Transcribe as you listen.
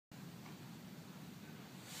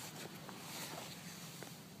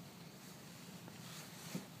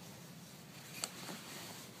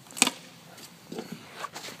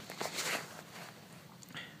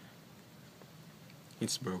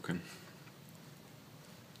It's broken.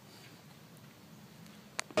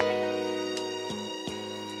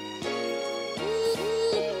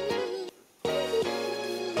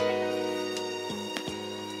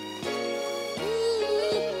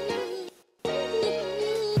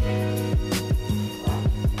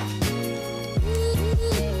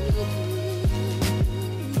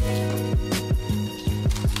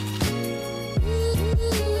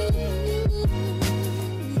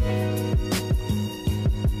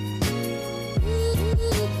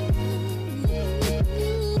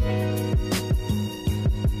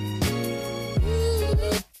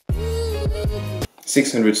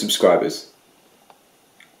 $600 subscribers.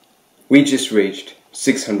 We just reached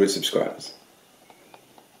 600 subscribers.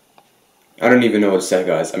 I don't even know what to say,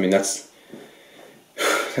 guys. I mean, that's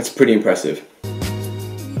pretty impressive.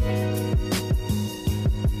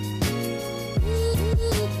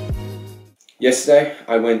 Yesterday,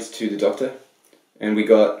 I went to the doctor and we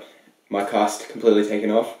got my cast completely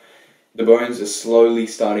taken off. The bones are slowly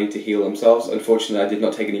starting to heal themselves. Unfortunately, I did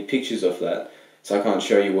not take any pictures of that, so I can't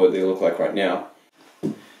show you what they look like right now.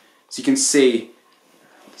 So you can see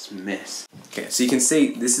this mess. Okay, so you can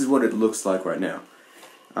see this is what it looks like right now.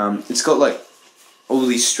 It's got like all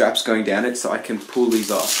these straps going down it, so I can pull these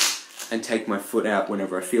off and take my foot out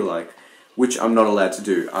whenever I feel like, which I'm not allowed to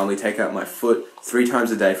do. I only take out my foot 3 times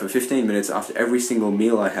a day for 15 minutes after every single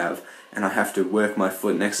meal I have, and I have to work my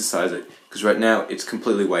foot and exercise it, because right now it's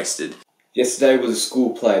completely wasted. Yesterday was a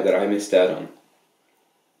school play that I missed out on.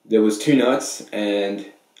 There was 2 nights, and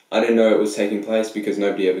I didn't know it was taking place because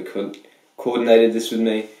nobody ever coordinated this with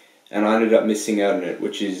me, and I ended up missing out on it,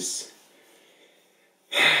 which is...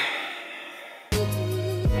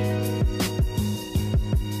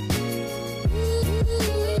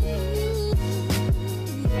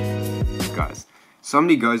 Guys,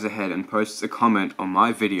 somebody goes ahead and posts a comment on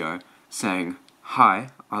my video saying, "Hi,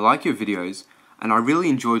 I like your videos, and I really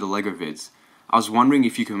enjoy the LEGO vids. I was wondering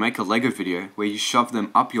if you can make a LEGO video where you shove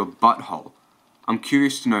them up your butthole. I'm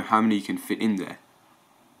curious to know how many you can fit in there.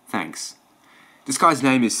 Thanks." This guy's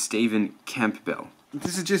name is Stephen Campbell.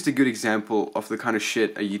 This is just a good example of the kind of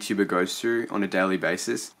shit a YouTuber goes through on a daily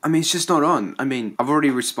basis. I mean, it's just not on. I mean, I've already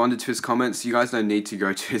responded to his comments. You guys don't need to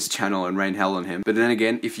go to his channel and rain hell on him. But then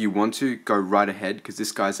again, if you want to, go right ahead, because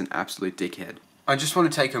this guy's an absolute dickhead. I just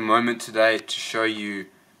want to take a moment today to show you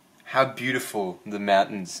how beautiful the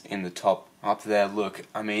mountains in the top up there look.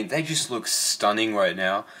 I mean, they just look stunning right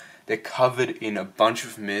now. They're covered in a bunch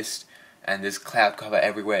of mist, and there's cloud cover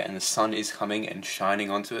everywhere, and the sun is coming and shining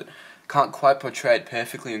onto it. Can't quite portray it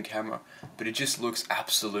perfectly on camera, but it just looks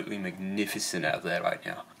absolutely magnificent out there right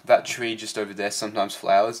now. That tree just over there sometimes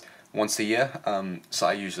flowers once a year, so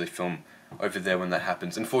I usually film over there when that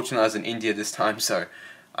happens. Unfortunately, I was in India this time, so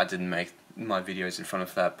I didn't make my videos in front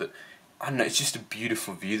of that, but I don't know, it's just a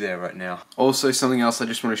beautiful view there right now. Also, something else I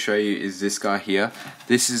just want to show you is this guy here.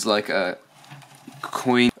 This is like a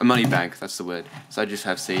money bank, that's the word. So I just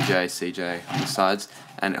have CJ on the sides,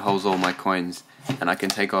 and it holds all my coins. And I can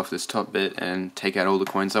take off this top bit and take out all the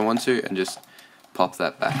coins I want to and just pop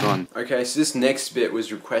that back on. Okay, so this next bit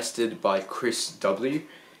was requested by Chris W.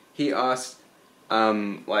 He asked,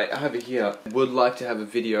 like I have it here, would like to have a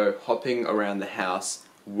video hopping around the house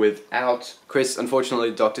without... Chris, unfortunately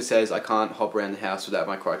the doctor says I can't hop around the house without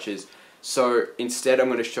my crutches. So instead I'm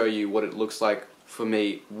going to show you what it looks like for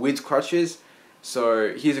me with crutches.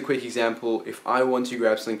 So here's a quick example. If I want to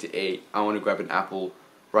grab something to eat, I want to grab an apple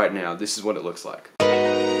right now. This is what it looks like.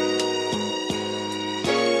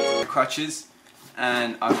 Crutches,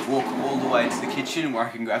 and I walk all the way to the kitchen where I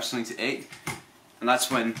can grab something to eat, and that's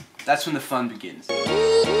when the fun begins. So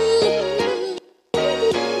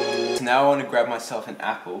now I want to grab myself an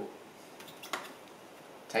apple.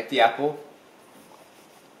 Take the apple,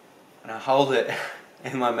 and I hold it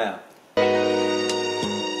in my mouth.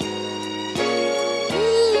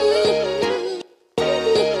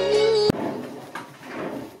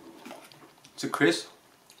 So Chris,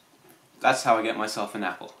 that's how I get myself an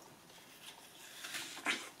apple.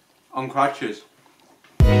 On crutches.